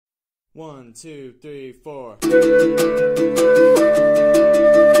1, 2, 3, 4.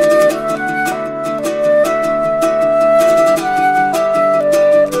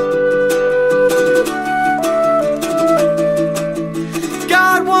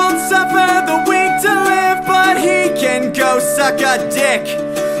 God won't suffer the weak to live, but he can go suck a dick.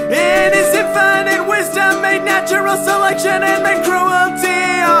 In his infinite wisdom made natural selection and made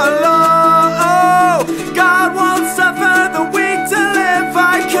cruelty a law. Oh, God won't suffer the weak to live.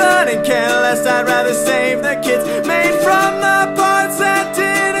 I couldn't care less, I'd rather save the kids made from the parts that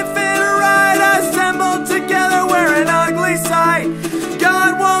didn't fit right, assembled together were an ugly sight.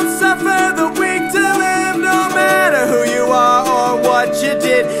 God won't suffer the weak to live, no matter who you are or what you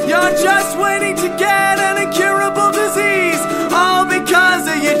did. You're just waiting to get an incurable disease, all because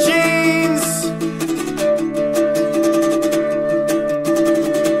of your genes.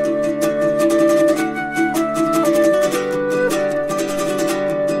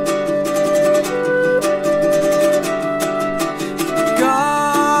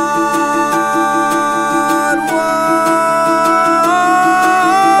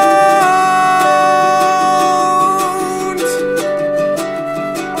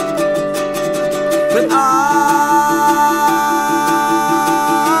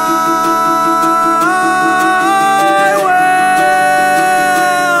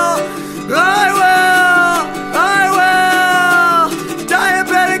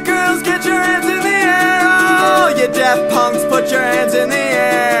 Deaf punks, put your hands in the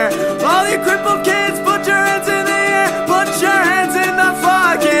air. All you crippled kids, put your hands in the air. Put your hands in the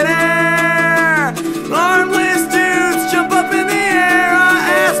fucking air. Armless dudes, jump up in the air.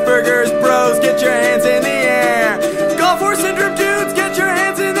 Asperger's bros, get your hands in the air. Gulf War syndrome dudes, get your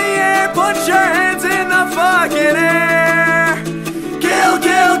hands in the air. Put your hands in the fucking air. Kill,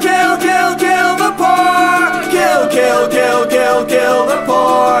 kill, kill, kill, kill the poor. Kill, kill, kill, kill, kill the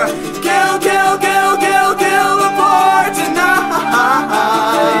poor. Kill, kill, kill, kill, kill the poor tonight.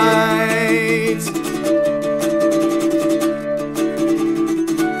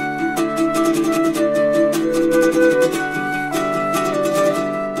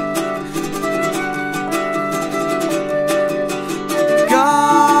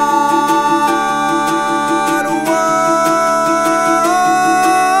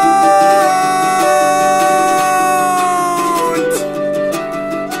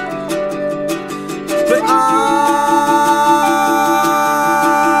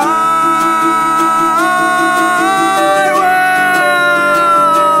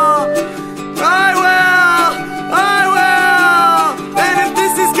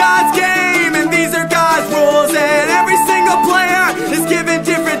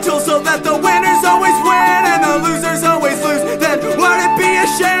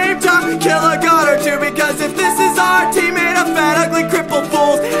 Kill a god or two, because if this is our teammate of fat, ugly, crippled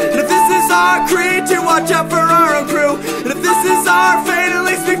fools, and if this is our creed, to watch out for our own crew, and if this is our fate, at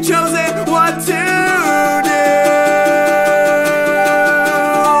least we've chosen what to do.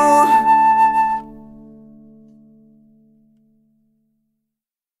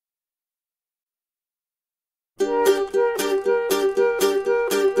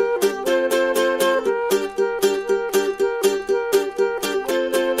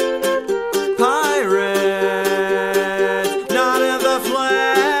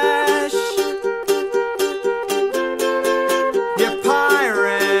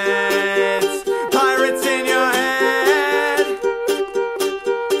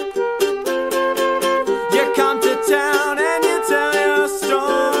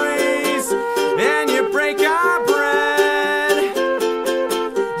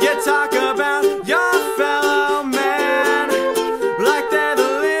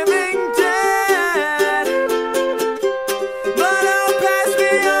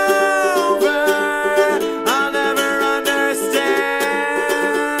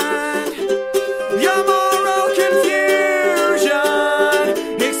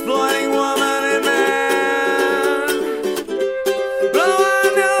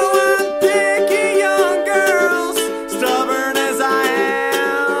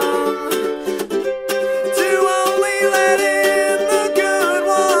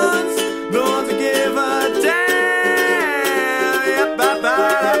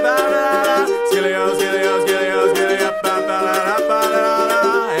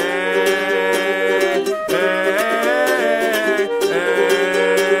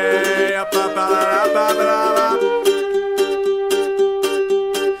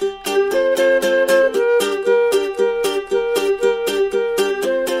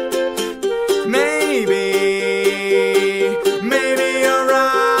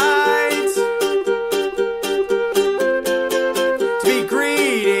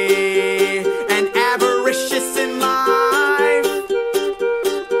 greedy.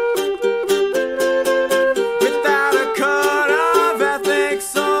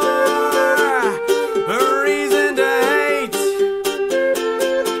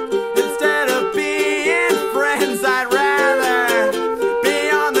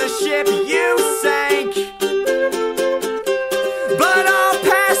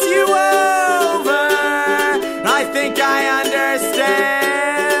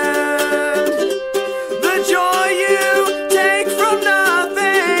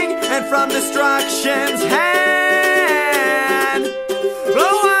 destruction's hand.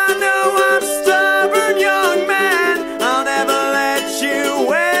 Oh, I know I'm stubborn, young man, I'll never let you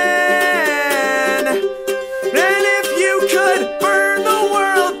win. And if you could burn the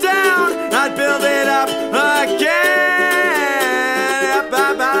world down, I'd build it up again.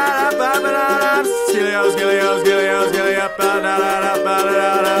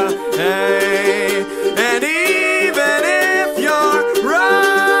 Hey, and even if you're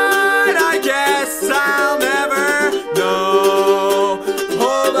right, I guess I'll never know.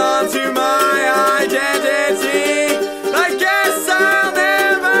 Hold on to my identity, I guess I'll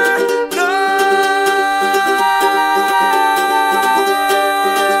never know.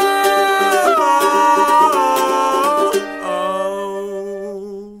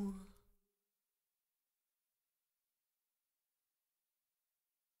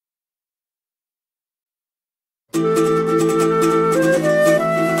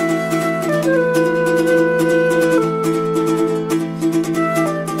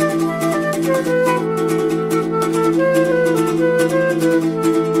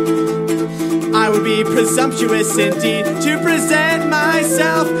 I would be presumptuous indeed to present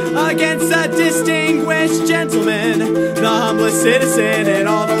myself against a distinguished gentleman, the humblest citizen in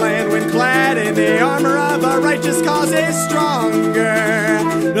all the land, when clad in the armor of a righteous cause, is stronger.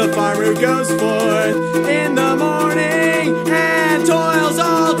 The farmer who goes forth in the morning and toils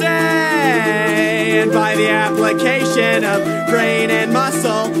all day, and by the application of brain and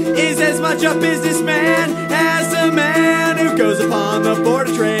muscle is as much a businessman as a man who goes upon the board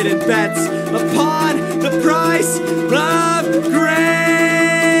of trade and bets upon the price of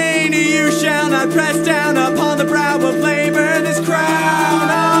grain. You shall not press down upon the brow of labor this crown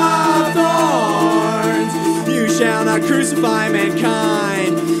of thorns. You shall not crucify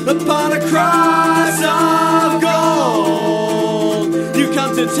mankind upon a cross of gold. You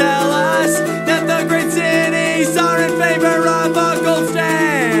come to tell us that the great cities are in favor of a gold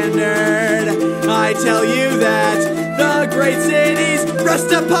standard. I tell you that the great cities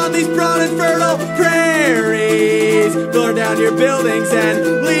rest upon these broad and fertile prairies. Blow down your buildings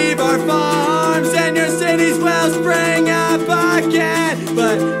and leave our farms, and your cities will spring up again.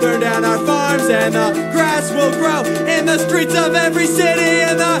 But burn down our farms and the grass will grow in the streets of every city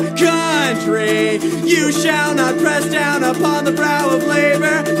in the country. You shall not press down upon the brow of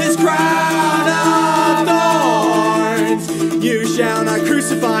labor this crown of thorns. You shall not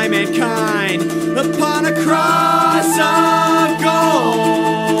crucify mankind upon a cross of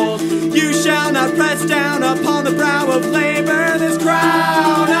gold. You shall not press down upon the brow of labor this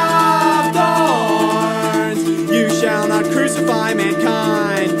crown of thorns. You shall not crucify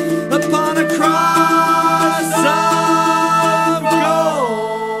mankind upon a cross of gold.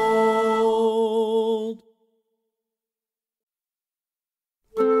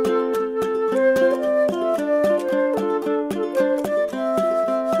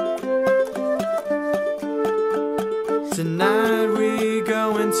 Tonight we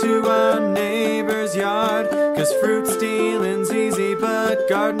go into our neighbor's yard, 'cause fruit stealing's easy but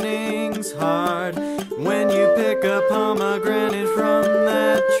gardening's hard. When you pick a pomegranate from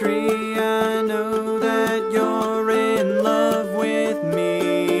that tree, I know that you're in love with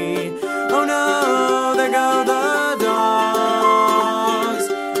me. Oh no, there go the dogs.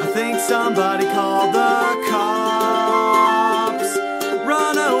 I think somebody called the cops.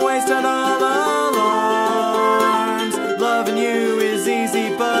 Run away, start all alarms. Loving you is easy,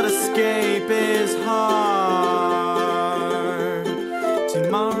 but escape is hard.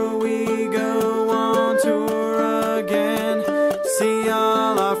 Tomorrow we go on tour again, see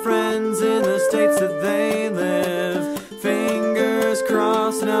all our friends in the states that they live. Fingers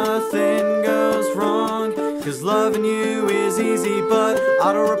crossed nothing goes wrong, 'cause loving you is easy, but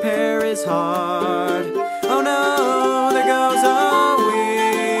auto repair is hard. Oh no, there goes a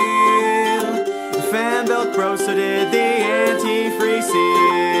wheel. The fan belt broke, so did the antifreeze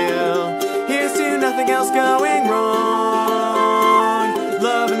seal. Here's to nothing else going wrong.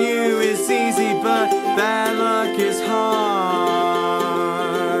 Loving you is easy, but bad luck is hard.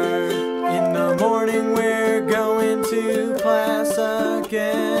 In the morning we're going to class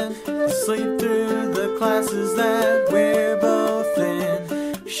again, to sleep through the classes that we're both in.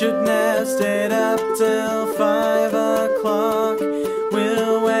 Shouldn't have stayed up till 5 o'clock.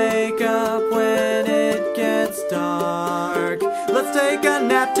 We'll wake up when it gets dark. Let's take a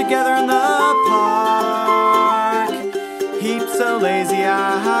nap together in the park. Heaps so lazy,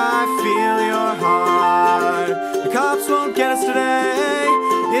 I feel your heart. The cops won't get us today,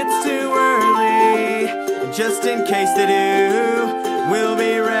 it's too early. And just in case they do, we'll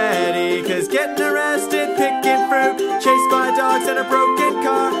be ready. 'Cause getting arrested, picking fruit, chased by dogs in a broken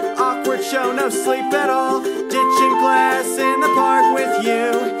car, awkward show show, no sleep at all. Ditching class in the park with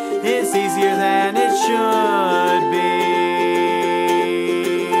you is easier than it should be.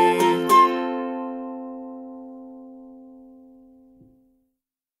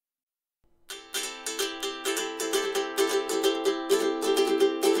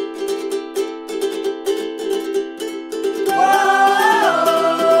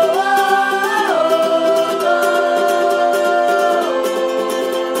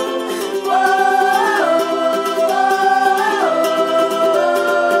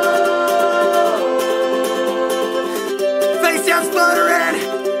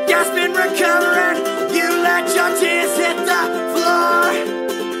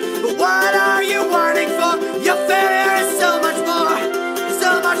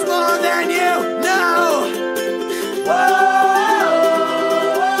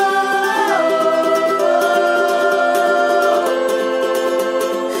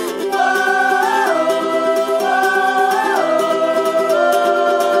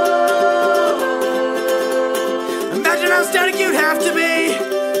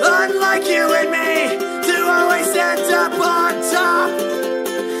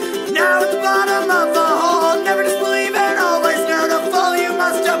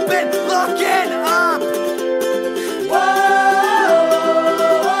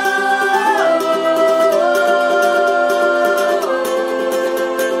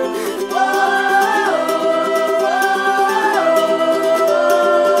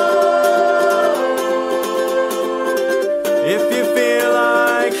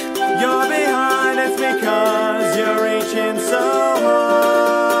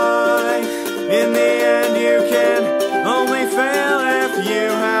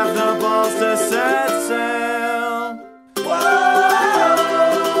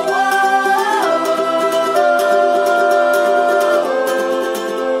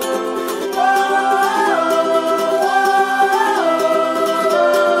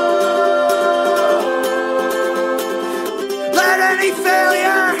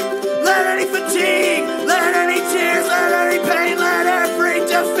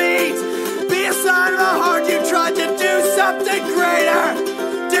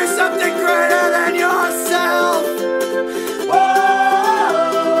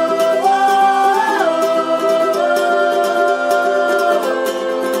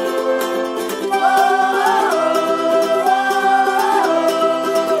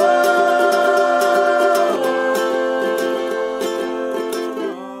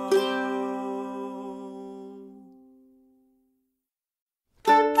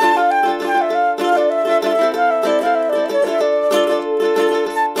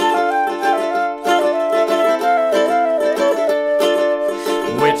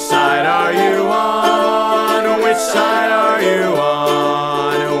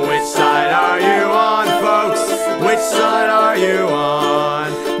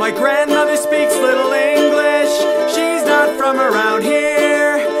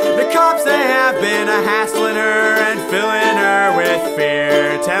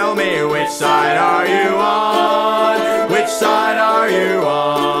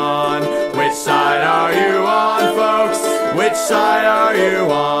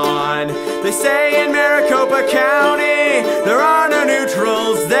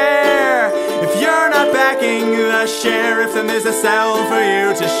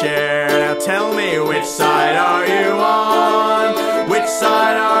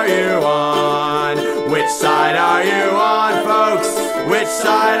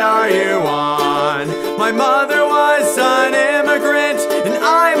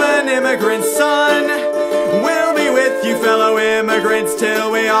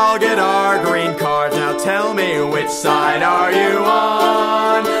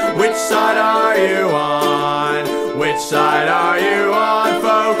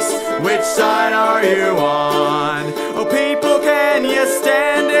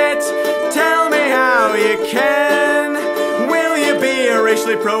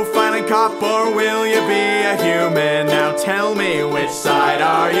 Profiling cop, or will you be a human? Now tell me, which side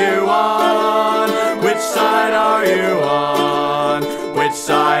are you on? Which side are you on? Which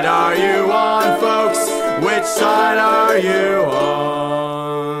side are you on, folks? Which side are you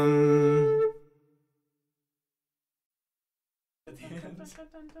on? Okay,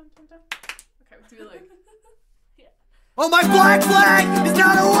 we do like, yeah. Oh, my black flag is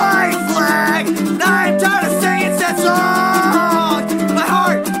not a white flag, and I'm tired of singing sad songs. My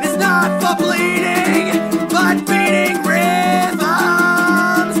heart is not for bleeding, but beating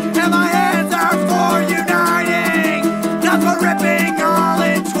rhythms, and my hands are for uniting, not for ripping all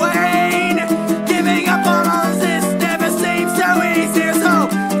in twain. Giving up on all this never seems so easy, so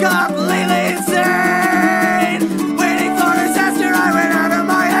completely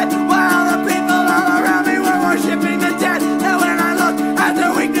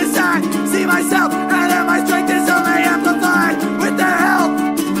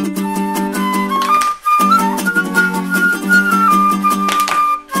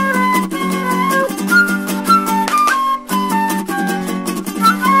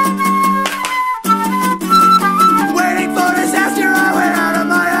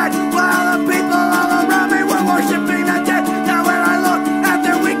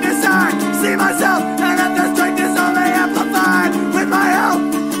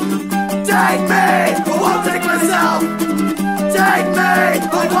Take me, I won't take myself. Take me, I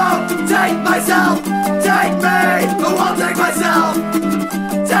won't take myself. Take me, I won't take myself.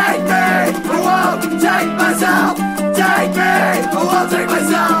 Take me, I won't take myself. Take me, I won't take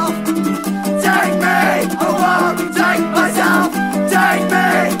myself. Take me, I won't take myself. Take me,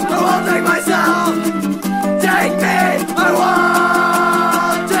 I won't take myself. Take me, I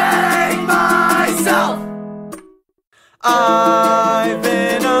won't take myself. I've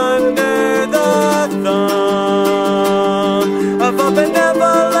been under the thumb of a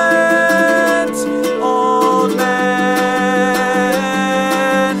benevolent old man.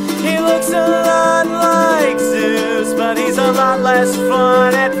 He looks a lot like Zeus, but he's a lot less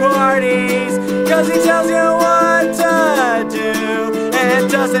fun at parties, 'cause he tells you what to do and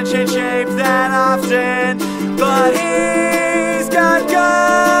doesn't change shape that often. But he's got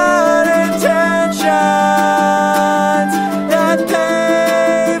good intentions that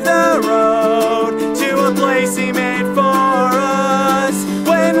pave the road to a place he made for us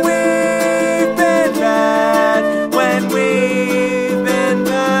when we've been bad, when we've been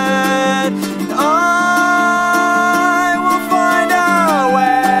bad. I will find a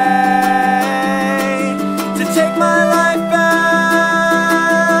way to take my life back,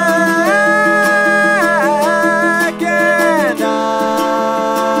 and I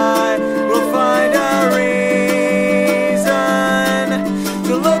will find a reason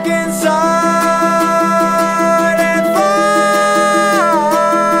to look inside and find.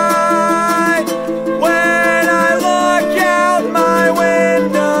 When I look out my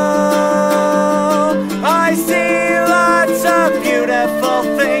window, I see lots of beautiful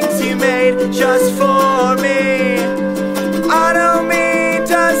things you made just for me. I don't mean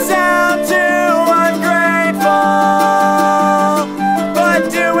to sound too ungrateful, but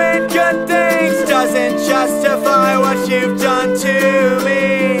doing good things doesn't justify what you've done to me.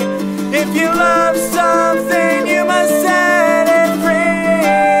 If you love something, you must set it free.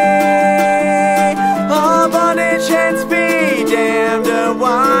 All bondage hence be damned, a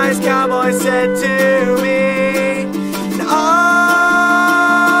wise cowboy said to me. And I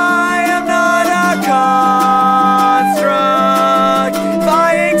am not a construct,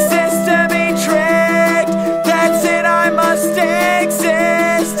 fighting system be tricked. That's it, I must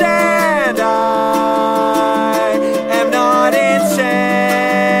exist, and I am not insane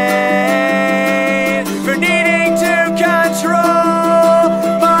for needing to control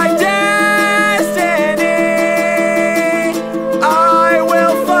my destiny. I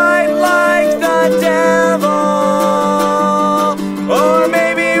will fight like the devil, or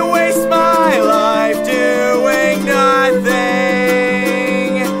maybe waste my life doing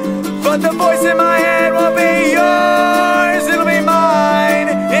nothing. But the voice in my head won't be yours, it'll be mine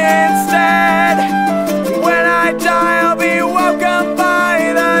instead. When I die, I'll be welcomed by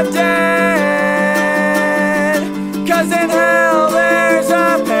the dead. 'Cause in hell there's a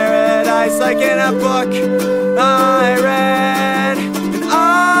paradise like in a book I read. And I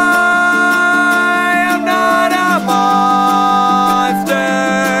am not a monster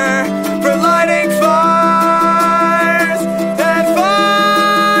for lighting fires and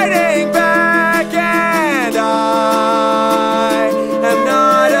fighting back, and I am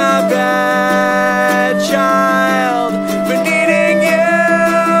not a bad child for needing you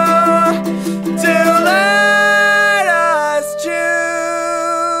to let us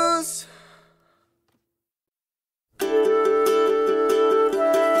choose.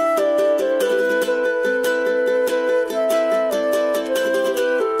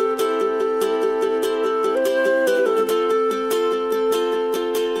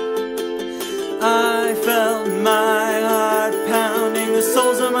 I felt my heart pounding, the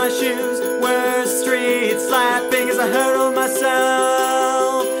soles of my shoes were street slapping as I hurled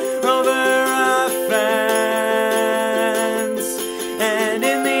myself over a fence. And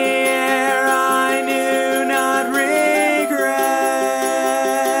in the air I knew not regret.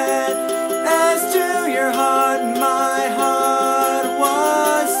 As to your heart, my heart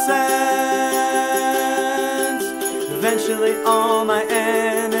was sent. Eventually all my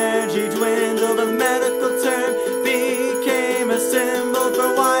energy dwindled, a medical term became a symbol for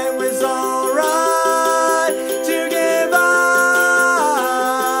why it was alright to give up.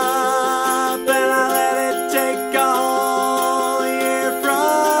 And I let it take a whole year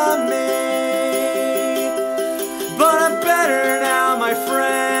from me. But I'm better now, my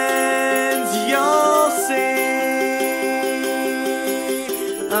friends, you'll see.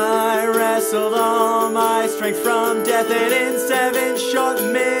 I wrestled all my strength from death, and in 7 short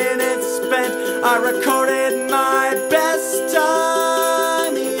minutes spent, I recorded my best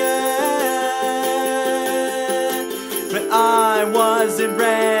time yet. But I wasn't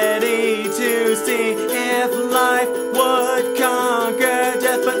ready to see if life would conquer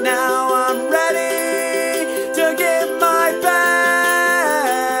death. But now I'm ready to give my best.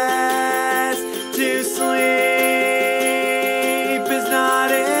 To sleep is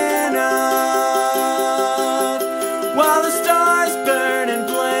not enough while the stars burn and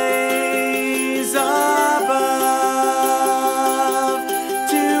blaze above.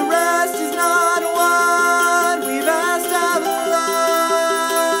 To rest is not what we've asked of life.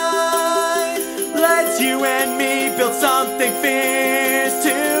 Let's you and me build something fierce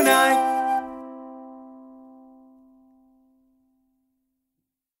tonight.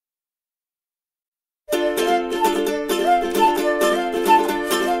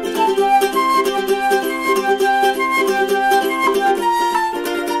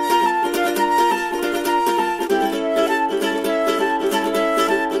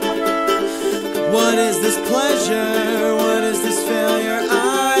 What is this pleasure? What is this failure?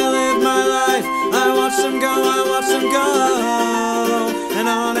 I live my life. I watch them go, I watch them go. And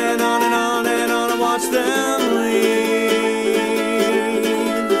on and on and on and on I watch them leave.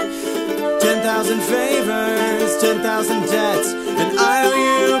 10,000 favors, 10,000 debts, and I owe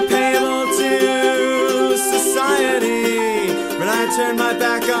you payable to society. But I turn my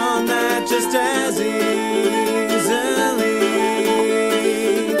back on that just as easily.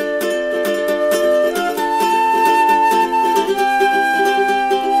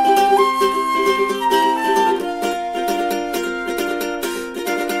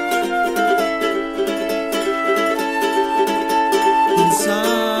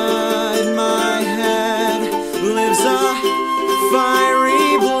 Inside my head lives a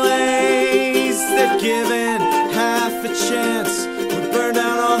fiery blaze that, given half a chance, would burn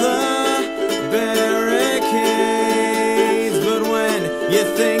down all the barricades. But when you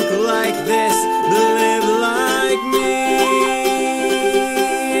think like this, live like me,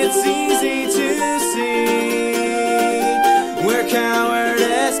 it's easy to see where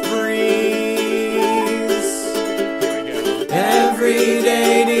cowardice breeds. Every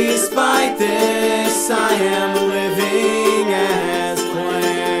day despite this, I am living as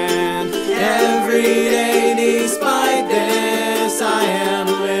planned. Every day despite this,